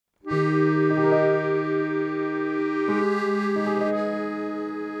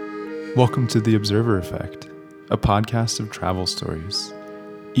Welcome to the Observer Effect, a podcast of travel stories.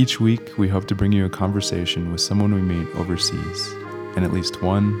 Each week, we hope to bring you a conversation with someone we meet overseas, and at least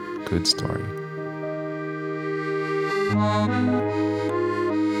one good story.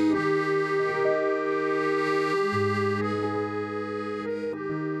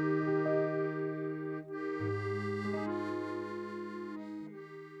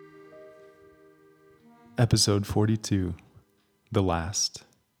 Episode 42, The Last.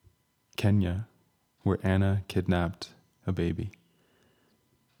 Kenya, where Anna kidnapped a baby.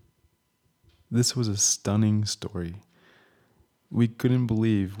 This was a stunning story. We couldn't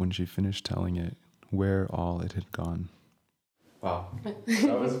believe when she finished telling it where all it had gone. Wow,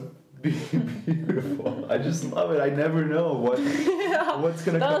 that was beautiful. I just love it. I never know what's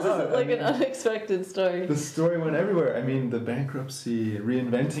going to come out. That was like an unexpected story. The story went everywhere. I mean, the bankruptcy,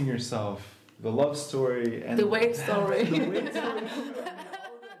 reinventing yourself, the love story, and the weight story.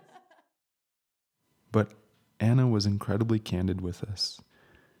 But Anna was incredibly candid with us.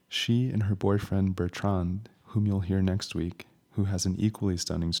 She and her boyfriend Bertrand, whom you'll hear next week, who has an equally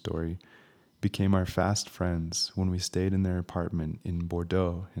stunning story, became our fast friends when we stayed in their apartment in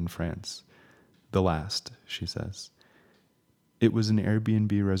Bordeaux in France. The last, she says. It was an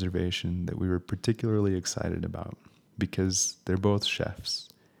Airbnb reservation that we were particularly excited about because they're both chefs.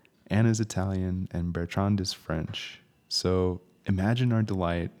 Anna's Italian and Bertrand is French. So imagine our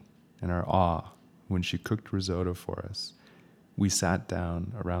delight and our awe when she cooked risotto for us. We sat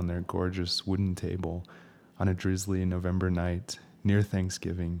down around their gorgeous wooden table on a drizzly November night near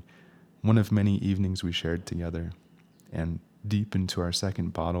Thanksgiving, one of many evenings we shared together, and deep into our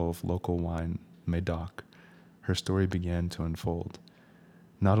second bottle of local wine, Médoc, her story began to unfold.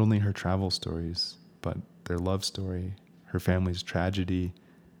 Not only her travel stories, but their love story, her family's tragedy,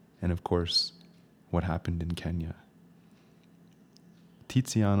 and of course, what happened in Kenya.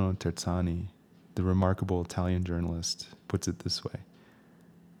 Tiziano Terzani, the remarkable Italian journalist, puts it this way: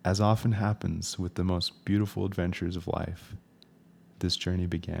 as often happens with the most beautiful adventures of life, this journey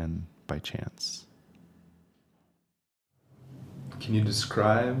began by chance. Can you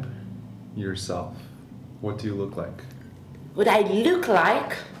describe yourself? What do you look like? What I look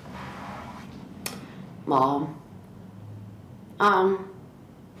like? Mom.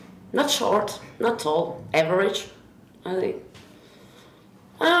 Not short, not tall, average, I think.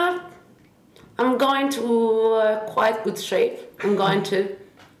 I'm going to quite good shape. I'm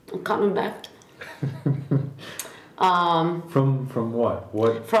coming back. From what?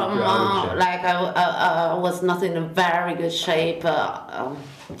 What? From like I was not in a very good shape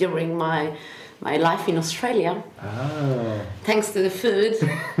during my life in Australia. Ah. Thanks to the food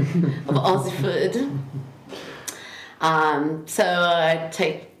of Aussie food. So I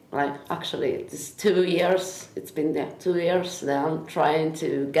take actually this 2 years. It's been there 2 years now, trying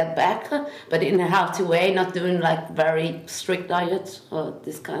to get back, but in a healthy way, not doing very strict diet or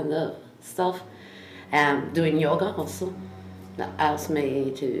this kind of stuff. And doing yoga also. That helps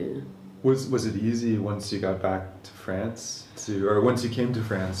me to. Was it easy once you got back to France or once you came to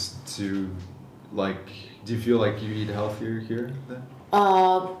France to do you feel like you eat healthier here then?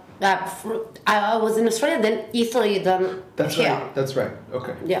 I was in Australia, then Italy, then here. That's right.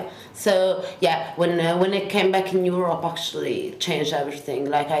 Okay. Yeah. So when I came back in Europe, actually changed everything.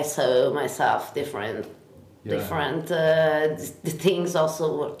 Like I saw myself different. The things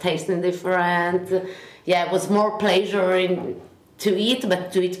also were tasting different. It was more pleasure to eat,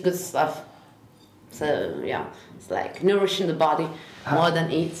 but to eat good stuff. So it's like nourishing the body more than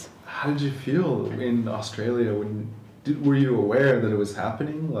eat. How did you feel in Australia were you aware that it was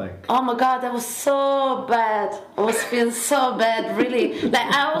happening? Oh my God, that was so bad. I was feeling so bad, really.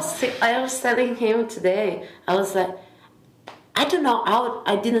 I was telling him today. I was like, I don't know how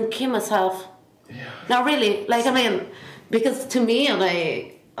I didn't kill myself. Yeah. No, really. Because to me,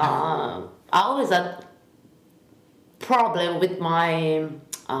 I always had problem with my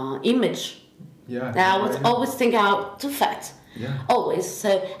image. Yeah. I was always thinking I'm too fat. Yeah. Always. So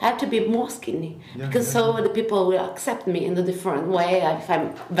I have to be more skinny so the people will accept me in a different way if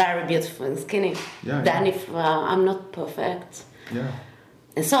I'm very beautiful and skinny than if I'm not perfect. Yeah.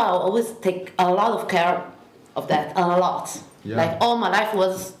 And so I always take a lot of care of that, a lot. Yeah. All my life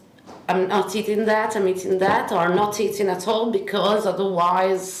was I'm not eating that, I'm eating that, or not eating at all because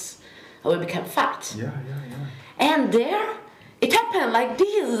otherwise I will become fat. Yeah. And there, it happened like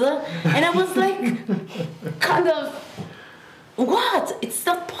this, and I was kind of, what? It's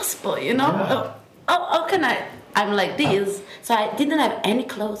not possible, Yeah. How can I'm like this. So I didn't have any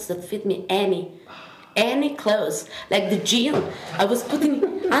clothes that fit me, any clothes. Like the jean, I was putting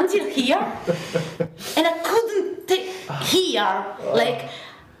until here, and I couldn't take here.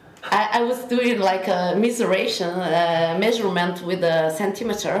 I was doing like a measurement with a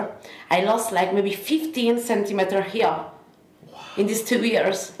centimeter. I lost like maybe 15 centimeter here in these 2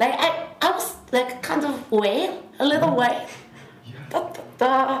 years. Like I was like kind of whale, a little whale.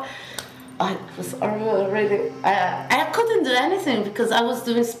 I was really. I couldn't do anything because I was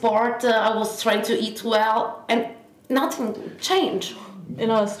doing sport. I was trying to eat well, and nothing changed. In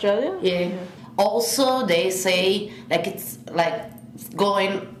Australia? Yeah. Also, they say like it's like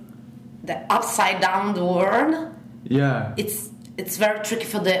going the upside down the world. Yeah. It's very tricky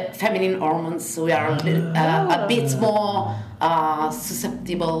for the feminine hormones. We are a bit more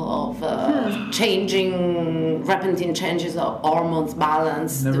susceptible of changing, rapid changes of hormones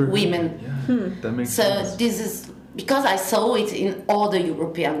balance. The women. Yeah. That makes sense. So this is because I saw it in all the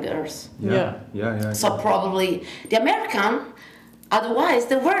European girls. Yeah. So probably the American. Otherwise,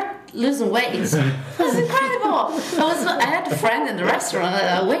 they were losing weight. It was incredible. I had a friend in the restaurant,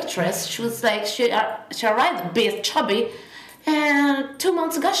 a waitress. She was like, she arrived a bit chubby, and 2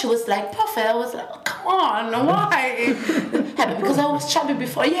 months ago she was like perfect. I was like, oh, come on, why? Because I was chubby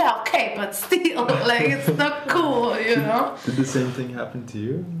before. Yeah, okay, but still, like it's not cool, you know. Did the same thing happen to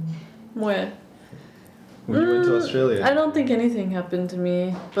you? Where? When you went to Australia? I don't think anything happened to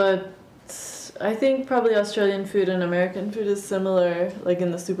me, but I think probably Australian food and American food is similar, like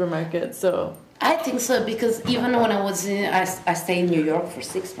in the supermarket. So I think so because even when I was I stayed in New York for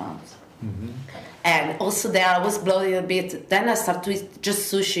 6 months, and also there I was bloated a bit. Then I started to eat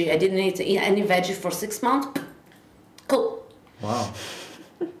just sushi. I didn't eat any veggie for 6 months. Cool. Wow.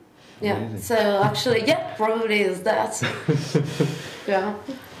 Yeah. Amazing. So actually, yeah, probably is that. Yeah.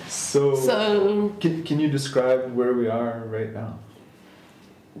 So can you describe where we are right now?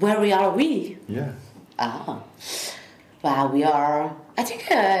 Where we? Yeah. Well, we are. I think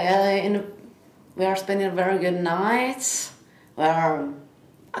we are spending a very good night. We are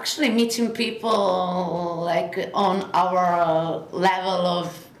actually meeting people like on our level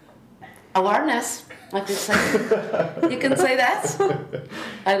of awareness. Like you say, you can say that.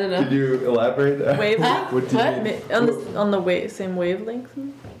 I don't know. Could you elaborate? Wavelength? What do you mean? On the same wavelength?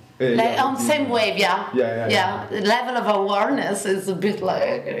 Like on same wave, yeah. Yeah. The level of awareness is a bit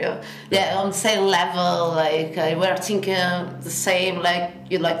like on same level. Like we're thinking the same. Like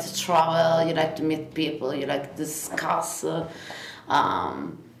you like to travel, you like to meet people, you like to discuss,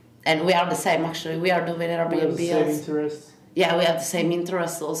 and we are the same. Actually, we are doing Airbnb. Same interests. Yeah, we have the same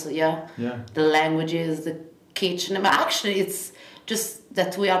interests also. Yeah. The languages, the kitchen. But actually, it's just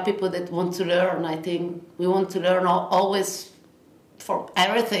that we are people that want to learn. I think we want to learn always. For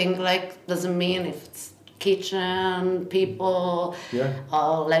everything, like doesn't mean if it's kitchen, people,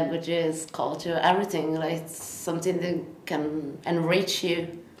 languages, culture, everything. Like it's something that can enrich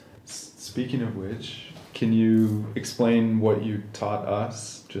you. Speaking of which, can you explain what you taught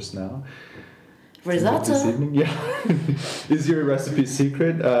us just now? Risotto. This evening, yeah. Is your recipe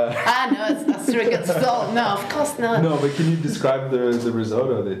secret? No, it's not secret. No, of course not. No, but can you describe the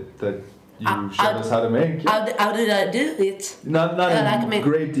risotto that you showed us how to make? Yeah. How did I do it? Not in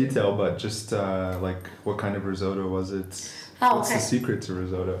great detail, but just like what kind of risotto was it? What's the secret to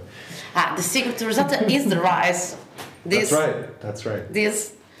risotto? The secret to risotto is the rice. That's right.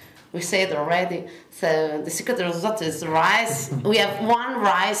 This, we said already. So the secret to risotto is the rice. We have one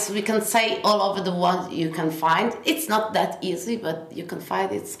rice. We can say all over the world you can find. It's not that easy, but you can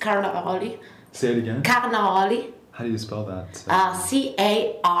find it. It's carnaroli. Say it again. Carnaroli. How do you spell that? Carnoli.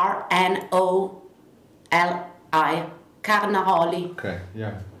 Carnaroli. Okay,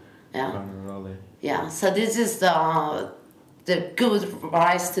 yeah. Carnaroli. Yeah, so this is the good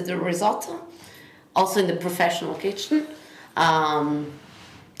rice to the risotto. Also in the professional kitchen.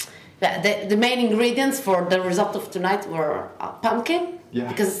 The main ingredients for the risotto of tonight were pumpkin. Yeah.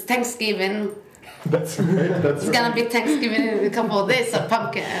 Because it's Thanksgiving. That's right. It's gonna be Thanksgiving in a couple of days, so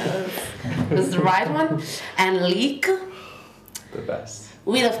pumpkin was the right one. And leek. The best.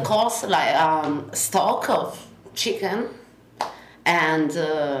 With, of course, like stock of chicken and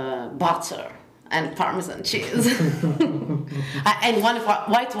butter and Parmesan cheese. And one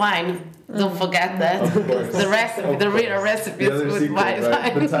white wine. Don't forget that. Of course. The recipe, the real recipe is with secret, white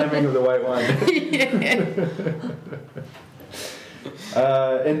right? wine. The timing of the white wine.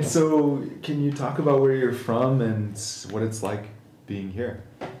 And so, can you talk about where you're from and what it's like being here?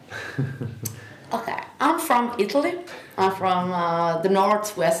 Okay, I'm from Italy. I'm from the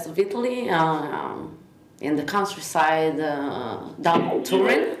northwest of Italy, in the countryside, down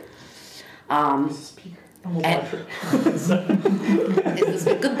Turin. It's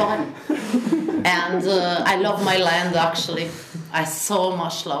a good body. And I love my land, actually. I so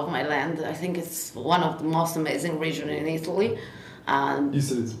much love my land. I think it's one of the most amazing regions in Italy. And You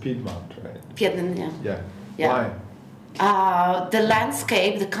said it's Piedmont, right? Piedmont, yeah. Yeah. Yeah. Why? The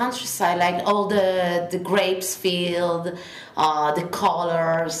landscape, the countryside, like all the grapes field, the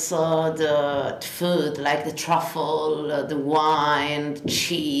colors, the food, like the truffle, the wine, the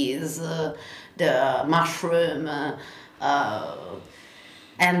cheese, the mushroom,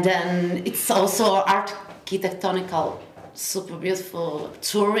 and then it's also architectonical, super beautiful.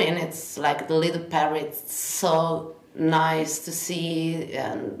 Turin, it's like the little Paris. It's so nice to see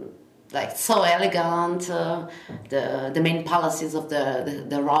and like so elegant. The main palaces of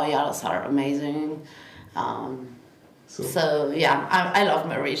the royals are amazing. So yeah, I love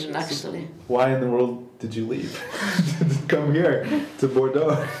my region actually. Why in the world did you leave? Come here to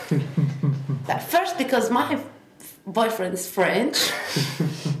Bordeaux. First, because my boyfriend is French.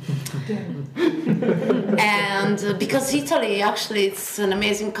 And because Italy actually it's an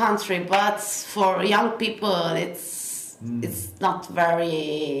amazing country, but for young people it's not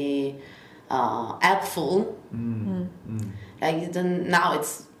very helpful. Like now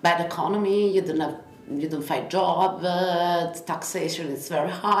it's bad economy. You don't find job. The taxation is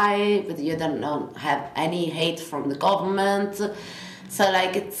very high, but you don't have any hate from the government. So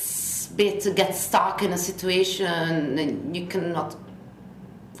like it's a bit to get stuck in a situation and you cannot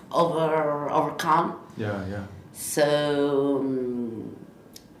overcome. Yeah. So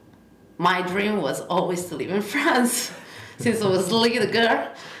my dream was always to live in France since I was a little girl,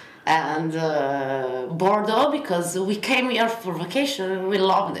 and Bordeaux because we came here for vacation. We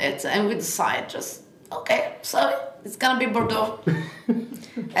loved it, and we decided just okay, so it's gonna be Bordeaux.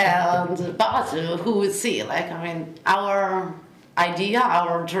 But who will see? Like I mean, our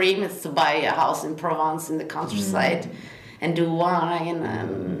dream is to buy a house in Provence in the countryside. And do wine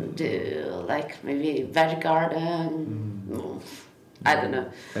and do like maybe veg garden. I don't know,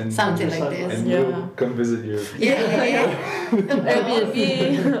 and something like this. And we'll come visit you. Yeah.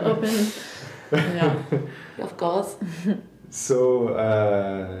 Airbnb open. Yeah. Of course. So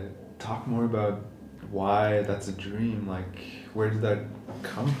talk more about why that's a dream. Like where did that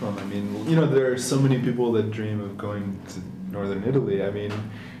come from? I mean, there are so many people that dream of going to northern Italy. I mean,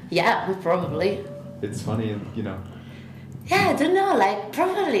 yeah, probably. It's funny, Yeah, I don't know, like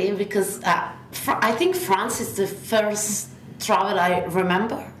probably because I think France is the first travel I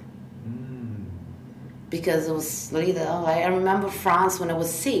remember. Because I was little. I remember France when I was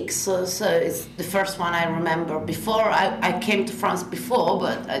 6, so it's the first one I remember. Before, I came to France before,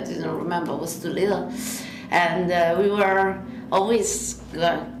 but I didn't remember, I was too little. And we were always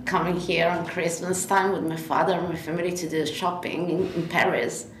coming here on Christmas time with my father and my family to do shopping in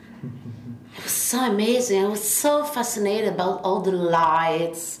Paris. It was so amazing. I was so fascinated about all the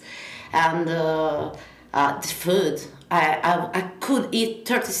lights and the food. I could eat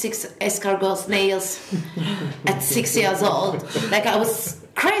 36 escargot nails at 6 years old. Like I was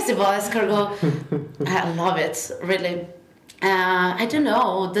crazy about escargot. I love it, really. I don't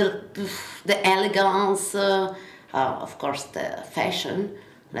know, the elegance, of course the fashion.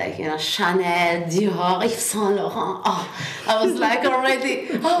 Like, Chanel, Dior, Yves Saint Laurent. Oh, I was like already,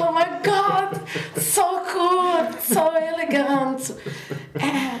 oh my God, so cool, so elegant.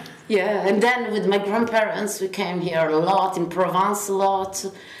 And then with my grandparents, we came here a lot, in Provence a lot.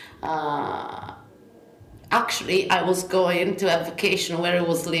 Actually, I was going to a vacation where I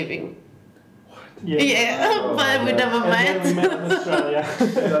was living. Yeah, but we never met. And then we met in Australia.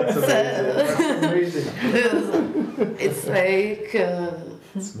 That's amazing. It's like...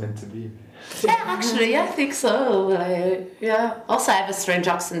 it's meant to be. Yeah, actually, I think so. Yeah. Also, I have a strange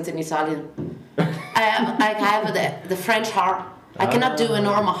accent in Italian. I have the French R. I cannot do a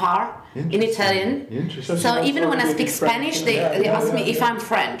normal R in Italian. Interesting. So even when I speak Spanish, they ask me if I'm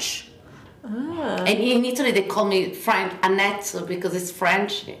French. And in Italy, they call me French Annette because it's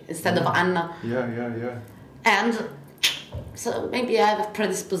French instead of Anna. Yeah. And so maybe I have a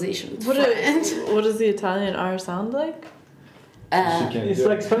predisposition to French. What does the Italian R sound like? It's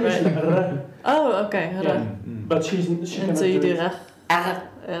like Spanish. Right? Oh, okay. Yeah. But she And cannot so you do it.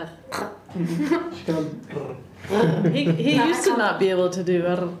 She cannot. He used to not be able to do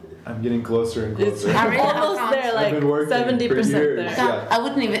I'm getting closer and It's closer. almost there, like 70% there. Yeah. I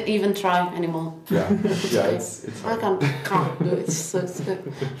wouldn't even try anymore. Yeah, it's I hard. can't do it. So it's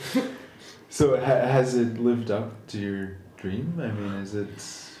good. So has it lived up to your dream? I mean, is it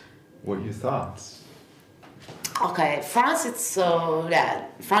what you thought? Okay, France.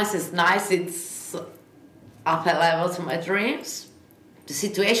 France is nice. It's up a level to my dreams. The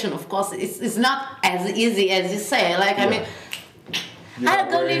situation, of course, it's not as easy as you say. Like I mean. I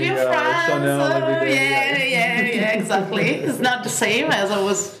don't live in France. Yeah, exactly. It's not the same as I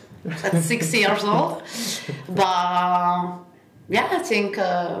was at 6 years old. But Yeah, I think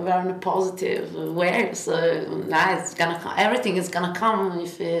we're in a positive way. So it's gonna come. Everything is gonna come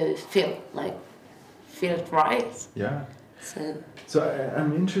if you feel it right. Yeah. So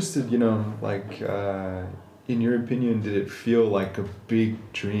I'm interested, in your opinion, did it feel like a big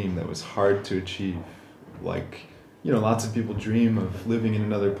dream that was hard to achieve? Like, lots of people dream of living in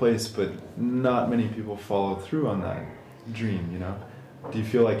another place, but not many people follow through on that dream, Do you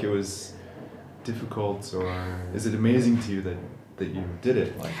feel like it was difficult, or is it amazing to you that you did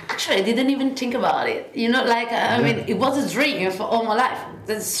it? Actually, I didn't even think about it. I mean, it was a dream for all my life.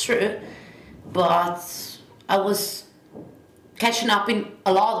 That's true. But I was catching up in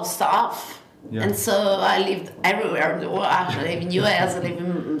a lot of stuff. Yeah. And so I lived everywhere in the world. Actually, I live in US, I live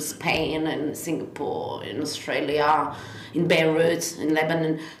in Spain, and Singapore, in Australia, in Beirut, in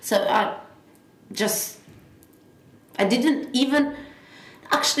Lebanon. So I didn't even,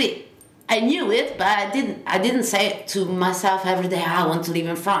 actually, I knew it, but I didn't say it to myself every day, I want to live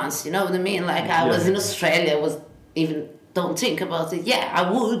in France, you know what I mean? Like I was in Australia, don't think about it. Yeah, I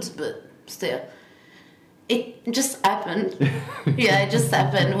would, but still. It just happened. Yeah, it just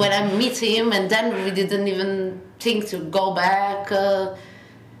happened when I meet him, and then we didn't even think to go back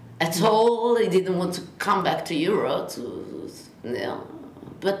at all. He didn't want to come back to Europe.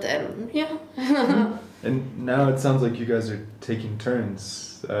 But then, yeah. And now it sounds like you guys are taking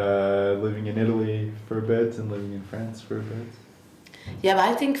turns, living in Italy for a bit and living in France for a bit. Yeah, but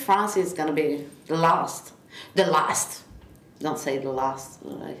I think France is gonna be the last. Don't say the last,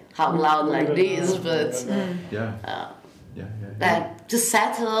 like how loud like this, but to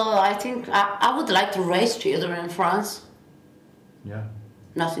settle, I think I would like to raise children in France. Yeah.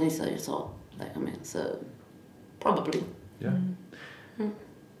 Not in Italy at all. So probably. Yeah. Mm-hmm.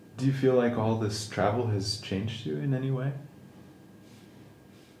 Do you feel like all this travel has changed you in any way?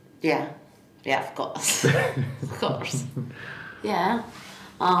 Yeah, of course, of course. Yeah.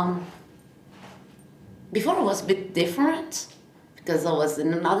 Before it was a bit different because I was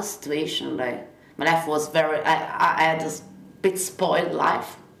in another situation. Like my life was I had a bit spoiled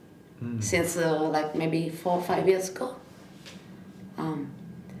life since maybe 4 or 5 years ago.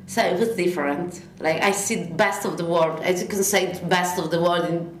 So it was different. Like I see the best of the world, as you can say, the best of the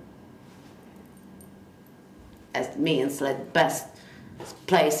world as means like best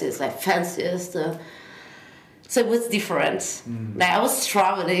places, like fanciest. So it was different. Like I was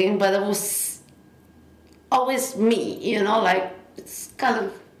traveling, but it was always me, it's kind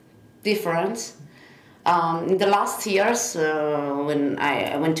of different. In the last years, when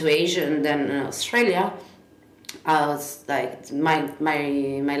I went to Asia and then Australia, I was like, my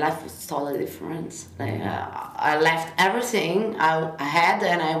life was totally different. Like, I left everything I had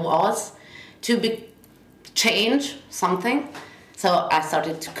and I was to change something. So I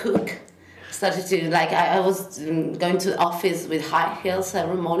started to cook. I was going to the office with high heels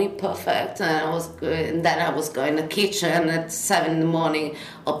every morning, perfect, and then I was going to the kitchen at 7 in the morning,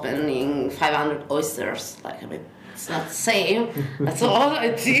 opening 500 oysters. It's not the same, that's all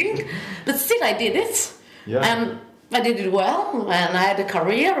I think, but still I did it, and I did it well, and I had a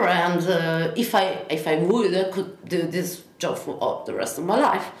career, and if I would, I could do this job for all the rest of my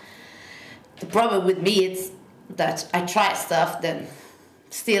life. The problem with me is that I try stuff then.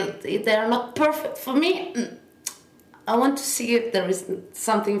 Still, they're not perfect for me. I want to see if there is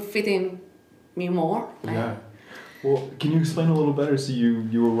something fitting me more. Yeah. Well, can you explain a little better? So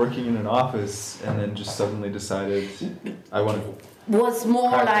you were working in an office and then just suddenly decided, I want to... Was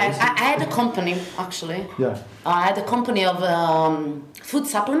more like, I had a company, actually. Yeah. I had a company of food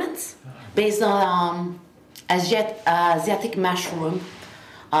supplements based on Asiatic mushroom.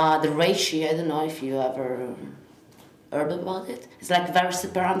 The reishi, I don't know if you ever... heard about it. It's like very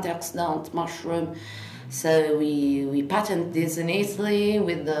super antioxidant mushroom. So we patented this in Italy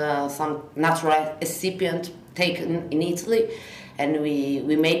with some natural excipient taken in Italy, and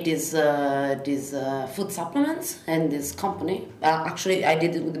we made these food supplements and this company. Actually, I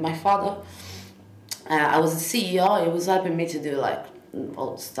did it with my father. I was the CEO. He was helping me to do like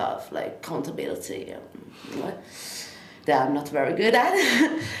all the stuff like accountability, that I'm not very good at.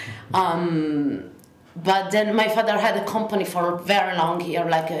 But then my father had a company for a very long year,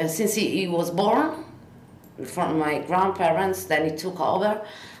 since he was born, from my grandparents, then he took over.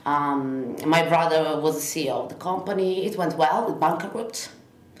 My brother was the CEO of the company. It went well, it bankrupt.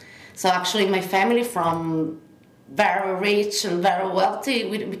 So actually my family, from very rich and very wealthy,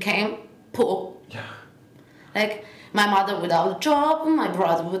 we became poor. Yeah. Like my mother without a job, my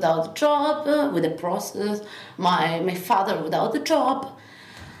brother without a job, with a process, my father without a job.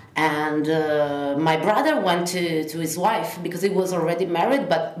 And my brother went to his wife because he was already married,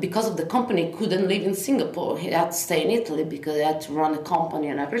 but because of the company, he couldn't live in Singapore. He had to stay in Italy because he had to run a company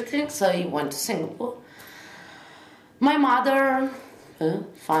and everything, so he went to Singapore. My mother,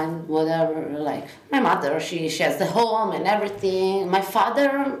 fine, whatever, like, my mother, she has the home and everything. My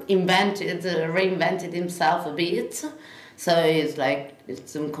father reinvented himself a bit, so he's like,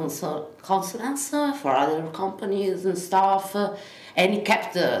 it's some consultants for other companies and stuff. And he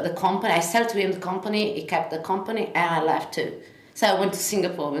kept the company. I sold to him the company, he kept the company, and I left too. So I went to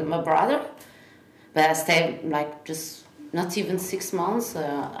Singapore with my brother, but I stayed like just not even 6 months.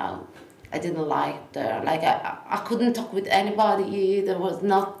 I didn't like there. Like I couldn't talk with anybody. There was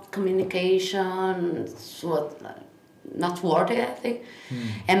not communication. It was not worthy, I think.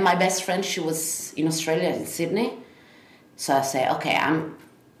 And my best friend, she was in Australia, in Sydney. So I say, okay, I'm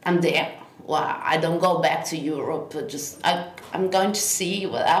there. Well, I don't go back to Europe. I'm going to see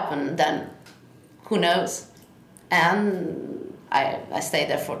what happened. Then, who knows? And I stayed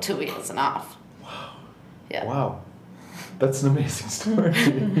there for 2 years and a half. Wow. Yeah. Wow. That's an amazing story.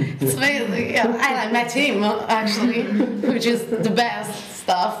 It's amazing. Yeah. And I met him actually, which is the best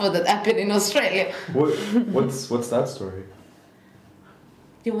stuff that happened in Australia. What's that story?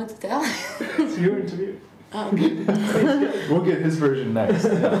 You want to tell? It's your interview. Okay. We'll get his version next.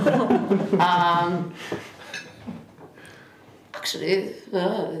 Actually,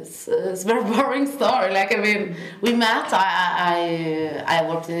 it's a very boring story. Like, I mean, we met. I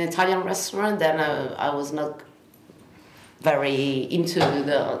worked in an Italian restaurant. Then I was not very into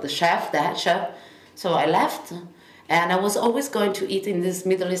the head chef. So I left, and I was always going to eat in this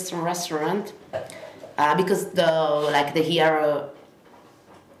Middle Eastern restaurant because the year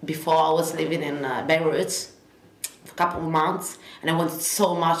before I was living in Beirut for a couple of months, and I wanted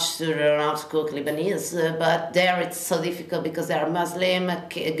so much to learn how to cook Lebanese, but there it's so difficult because they're Muslim,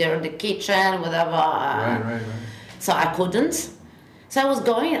 girl in the kitchen, whatever. Right. So I couldn't. So I was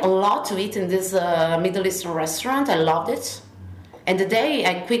going a lot to eat in this Middle Eastern restaurant. I loved it. And the day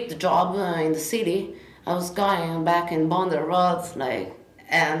I quit the job in the city, I was going back in Bondi Road,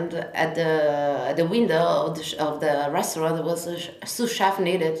 and at the window of the restaurant there was a sous chef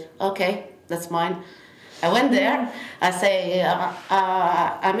needed. Okay, that's mine. I went there. I say,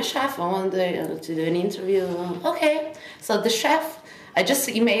 I'm a chef. I want to do an interview. Okay. So the chef, I just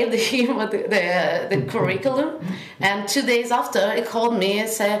emailed him the curriculum, and 2 days after he called me and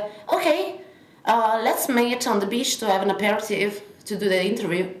said, okay, let's meet on the beach to have an aperitif to do the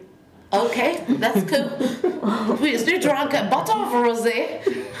interview. Okay, that's cool. We drank a bottle of rosé.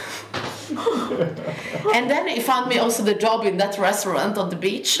 And then he found me also the job in that restaurant on the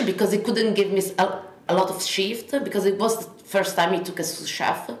beach because he couldn't give me a lot of shift because it was the first time he took a sous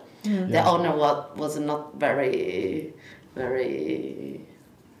chef. The owner was not very, very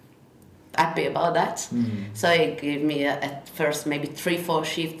happy about that. So he gave me at first maybe 3-4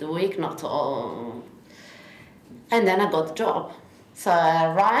 shifts a week, not all. And then I got the job. So I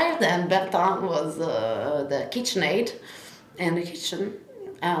arrived, and Bertrand was the KitchenAid in the kitchen,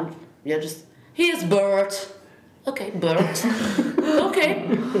 and here's Bert. Okay, Bert. Okay,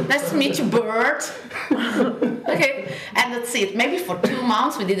 nice to meet you, Bert. Okay, and that's it. Maybe for 2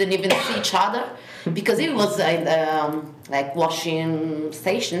 months we didn't even see each other because he was in the washing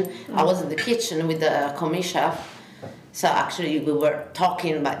station. I was in the kitchen with the commis chef. So actually we were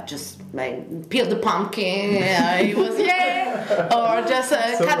talking about just peel the pumpkin, he was or just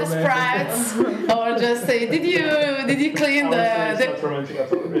cut the sprouts, or just say did you clean did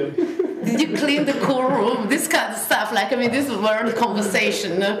you clean the cool room, this kind of stuff. This were the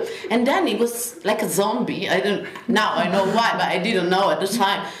conversation, and then he was like a zombie. Now I know why, but I didn't know at the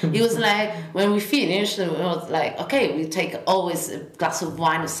time. He was like, when we finished, it was like, okay, we take always a glass of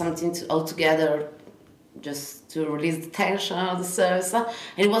wine or something all together, just to release the tension of the service. And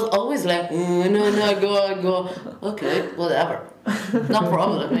it was always like, no, go. Okay, whatever. No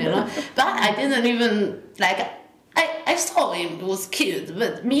problem, But I didn't even, I saw him, it was cute,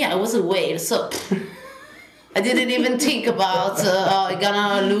 but me, I was away, so I didn't even think about, you're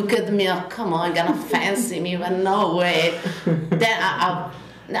gonna look at me, come on, you're gonna fancy me, but no way. Then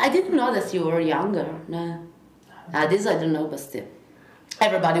I didn't know that you were younger. No. This I don't know, but still.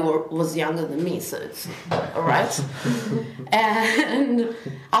 Everybody was younger than me, so it's all right. And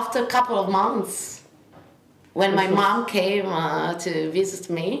after a couple of months, when my mom came to visit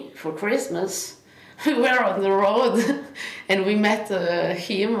me for Christmas, we were on the road, and we met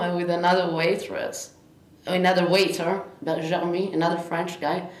him with another waiter, Jeremy, another French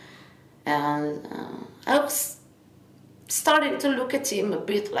guy, and I was starting to look at him a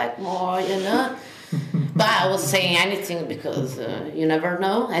bit more, But I was saying anything because you never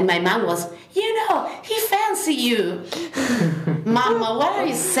know. And my mom was, he fancy you. Mama, what are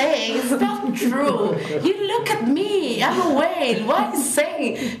you saying? It's not true. You look at me. I'm a whale. What are you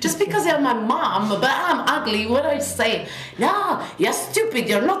saying? Just because you're my mom, but I'm ugly. What are you saying? No, you're stupid.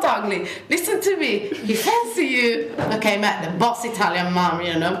 You're not ugly. Listen to me. He fancy you. Okay, the boss Italian mom,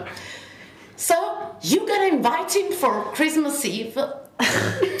 So you gotta invite him for Christmas Eve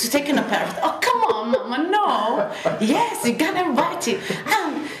to take an aperitif. Oh, come on, Mama, no. Yes, you gotta invite him.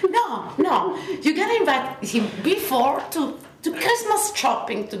 No, you gotta invite him before to Christmas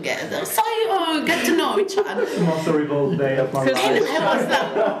shopping together, so you get to know each other. The most horrible day of my life. And I was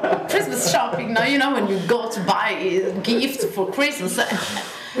like, Christmas shopping, now when you go to buy a gift for Christmas.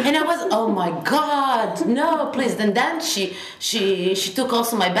 And I was, oh my God, no, please. And then she took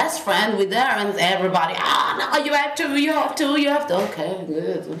also my best friend with her, and everybody, no, you have to. Okay,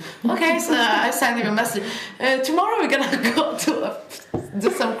 good. Okay, so I sent him a message. Tomorrow we're gonna go to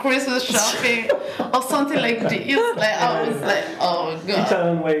do some Christmas shopping or something like this. I was like, oh God.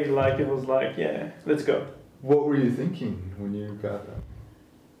 Italian way, it was like, yeah, let's go. What were you thinking when you got that?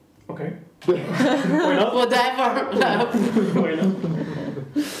 Okay. Why not? Whatever. Why not?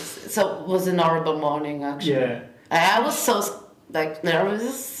 So it was an horrible morning, actually. Yeah. I was so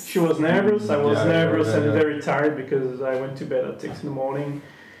nervous. She was nervous, I was nervous and yeah. very tired because I went to bed at 6 in the morning.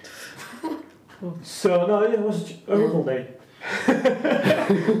 So, no, it was a horrible day.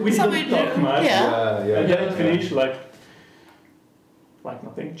 We didn't talk much. Yeah. And then it finished like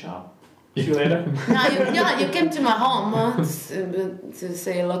nothing, ciao. See you later. No, you came to my home to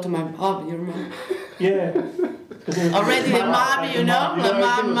say hello to my mom, your mom. Yeah. Already the mom, la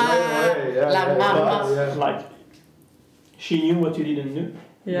mama, la mama. Like, she knew what you didn't know.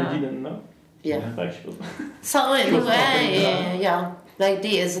 Yeah. You didn't know. Yeah. Like she was. So anyway, yeah, like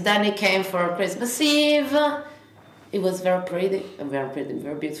this. Then he came for Christmas Eve. It was very pretty, very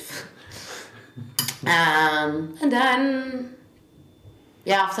beautiful. And then,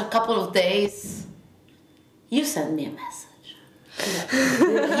 yeah, after a couple of days, you sent me a message.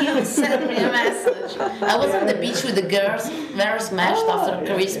 You sent me a message. I was on the beach with the girls, very smashed after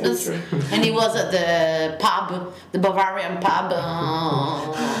Christmas, and he was at the pub, the Bavarian pub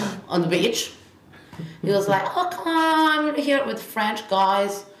on the beach. He was like, "Oh, come on, I'm here with French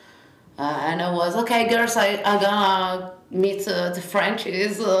guys," and I was okay, girls. I'm gonna meet the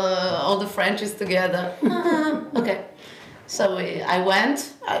Frenchies, all the Frenchies together. Okay. So I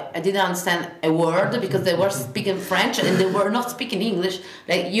went. I didn't understand a word because they were speaking French and they were not speaking English.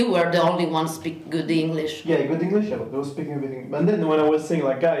 Like you were the only one speak good English. Yeah, good English. They were speaking everything. And then when I was saying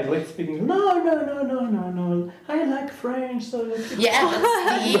like, guys, let's speak English. No. I like French, so. Yeah.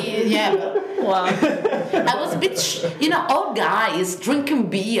 Wow. I was a bit, all guys drinking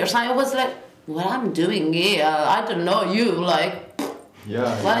beers. I was like, what I'm doing here? I don't know you. Like.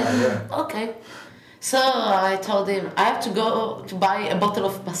 Yeah. Okay. So I told him I have to go to buy a bottle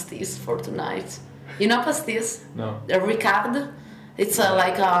of pastis for tonight. You know pastis? No. Ricard. It's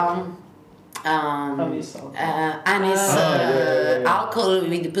like anise alcohol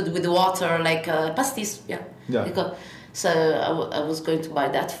with water, like pastis. Yeah. Because, so I was going to buy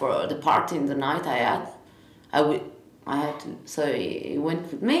that for the party in the night I had. I had to. So he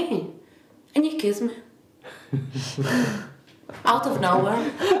went with me, and he kissed me. Out of nowhere.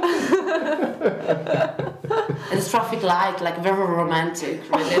 And the traffic light, like very romantic,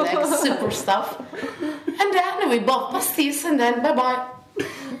 really, like super stuff. And then we bought pastis and then bye-bye.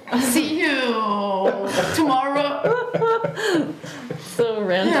 See you tomorrow. So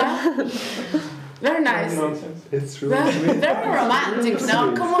random. Yeah. Very nice. Nonsense. It's really sweet. Very romantic,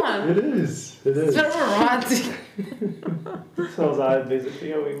 no? Come on. It is. It's very romantic. So that's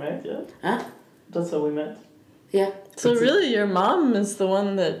basically how we met, yeah? Huh? That's how we met. Yeah. So really, your mom is the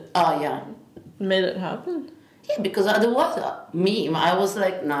one that Oh, yeah. made it happen? Yeah, because otherwise, I was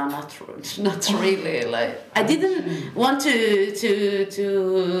like, no, not really. Like, I didn't want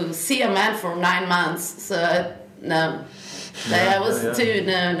to see a man for 9 months. So no, like, I was too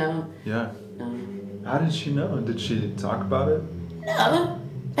no. Yeah. How did she know? Did she talk about it? No,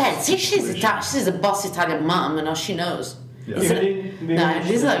 but see, she's a boss Italian mom, she knows. Yeah.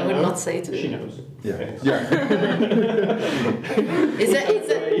 This I would not say to She you. knows. Yeah.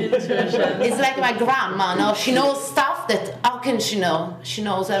 It's like my grandma. No, she knows stuff that how can she know? She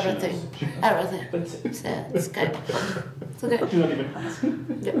knows everything. Everything. That's it. It's okay. It's okay. Do not even ask.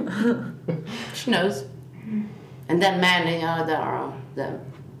 Yeah. She knows. And then men,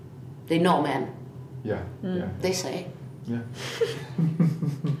 they know men. Yeah. They say. Yeah.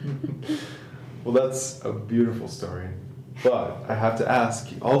 Well, that's a beautiful story. But I have to ask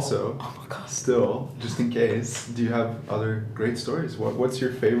also, Oh my God. still, just in case, do you have other great stories? What's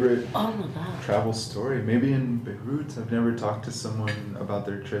your favorite Oh my God. travel story? Maybe in Beirut. I've never talked to someone about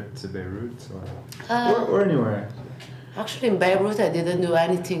their trip to Beirut or anywhere. Actually, in Beirut, I didn't do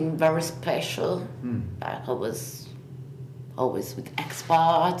anything very special. Hmm. Like I was always with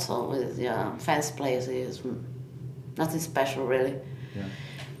expats, always fancy places. Nothing special really.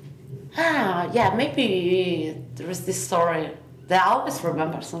 Yeah. Maybe there is this story that I always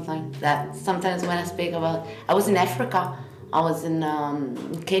remember something. That sometimes when I speak about, I was in Africa. I was in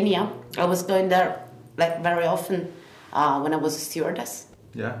Kenya. I was going there like very often when I was a stewardess.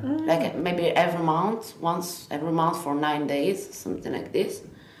 Yeah. Like maybe every month, once every month for 9 days, something like this.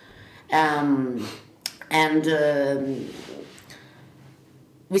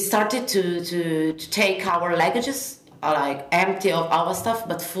 We started to take our luggages, like empty of our stuff,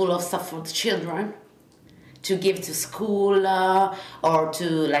 but full of stuff for the children, to give to school or to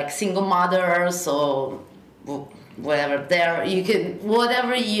like single mothers or whatever. There you can,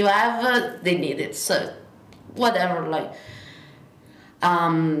 whatever you have, they need it. So whatever, like.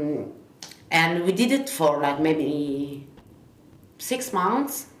 And we did it for like maybe 6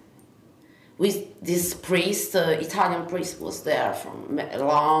 months. With this priest, Italian priest, was there for a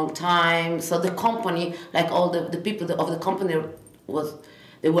long time. So the company, like all the people of the company,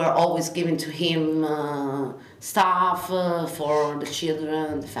 they were always giving to him stuff for the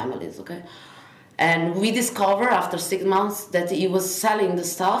children, the families, okay? And we discovered after 6 months that he was selling the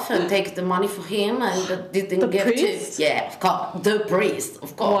stuff and take the money for him and didn't The get priest? to. Yeah, of course, the priest,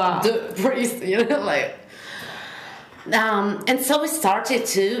 of course, Wow. the priest, you know, like. And so we started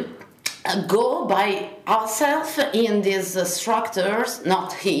to go by ourselves in these structures.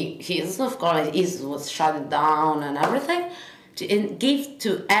 Not his, of course, his was shut down and everything. And give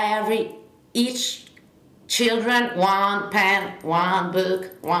to each children one pen, one book,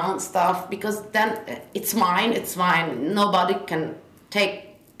 one stuff, because then it's mine. Nobody can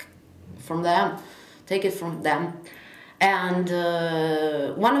take it from them. And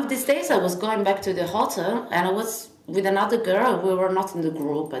one of these days I was going back to the hotel and I was with another girl. We were not in the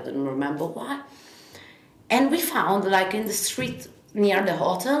group, I don't remember why. And we found, like in the street near the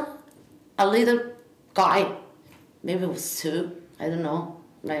hotel, a little guy, maybe it was 2, I don't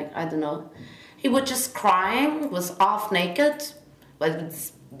know. He was just crying, was half naked, but with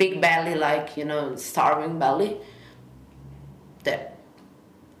this big belly, like, you know, starving belly. There.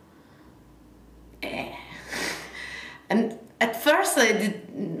 And at first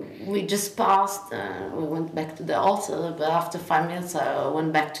we just passed, we went back to the hotel, but after 5 minutes I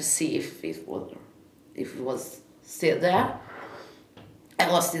went back to see if it was still there. It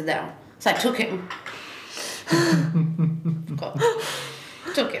was still there. So I took him.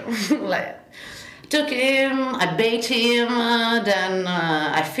 Took him, I bathed him, then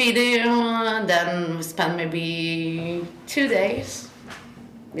I feed him, then we spent maybe 2 days.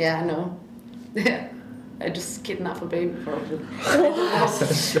 Yeah, I know. I just kidnapped a baby probably.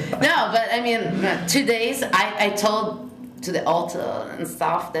 No, but I mean, 2 days, I told to the hotel and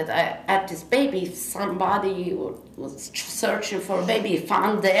stuff that I had this baby. Somebody was searching for a baby,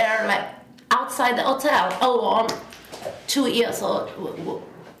 found there, like outside the hotel. Oh, 2 years old.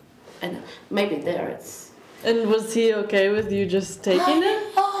 And maybe there it's... And was he okay with you just taking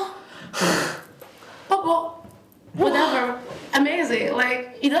it? Whatever. Amazing.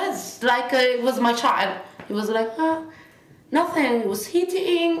 Like, it was like it was my child. He was like, nothing. He was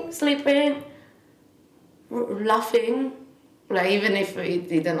eating, sleeping, laughing. Like, even if he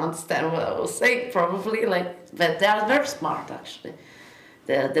didn't understand what I was saying, probably. Like, but they are very smart, actually.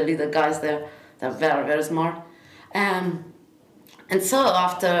 The little guys there, they're very, very smart. And so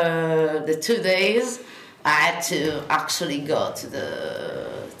after the 2 days, I had to actually go to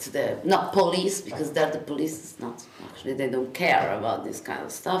the not police, because there the police is not actually, they don't care about this kind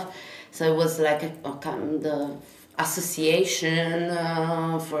of stuff. So it was like a kind of association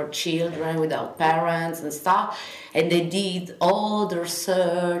for children without parents and stuff, and they did all the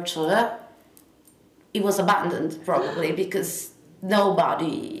research. It was abandoned probably because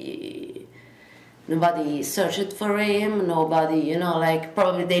nobody searched for him, nobody, you know, like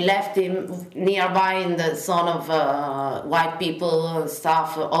probably they left him nearby in the zone of white people and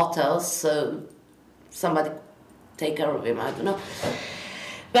stuff, hotels, so somebody take care of him, I don't know.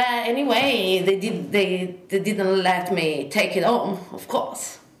 But anyway, they didn't let me take it home, of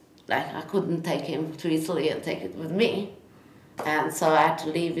course. Like, I couldn't take him to Italy and take it with me. And so I had to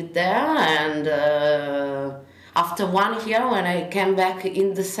leave it there, and after 1 year, when I came back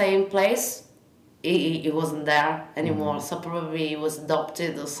in the same place, he wasn't there anymore, so probably he was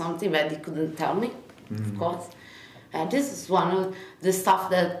adopted or something, but he couldn't tell me, of course. And this is one of the stuff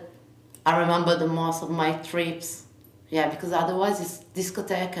that I remember the most of my trips. Yeah, because otherwise it's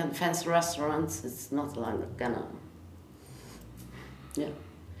discotheque and fancy restaurants. It's not like gonna. Yeah.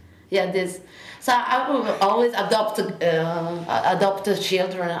 Yeah, this. So I will always adopt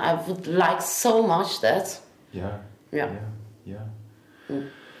children. I would like so much that. Yeah. Yeah.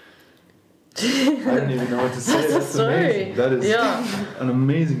 I don't even know what to say. That's a story. Amazing. That is an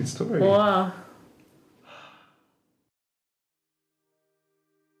amazing story. Wow.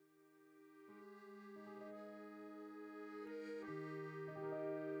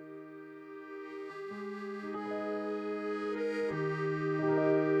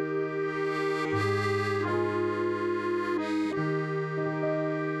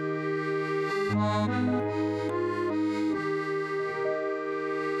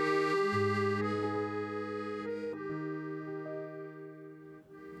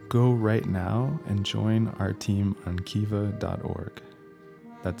 Go right now and join our team on kiva.org.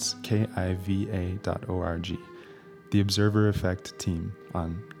 That's kiva.org. The Observer Effect Team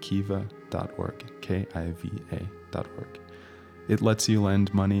on kiva.org. kiva.org. It lets you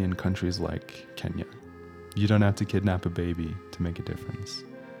lend money in countries like Kenya. You don't have to kidnap a baby to make a difference.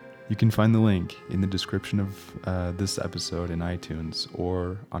 You can find the link in the description of this episode in iTunes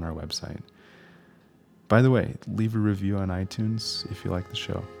or on our website. By the way, leave a review on iTunes if you like the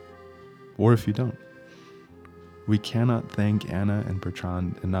show, or if you don't. We cannot thank Anna and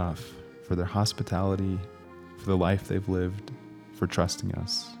Bertrand enough for their hospitality, for the life they've lived, for trusting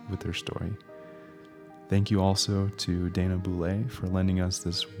us with their story. Thank you also to Dana Boulé for lending us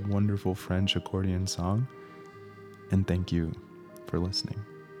this wonderful French accordion song, and thank you for listening.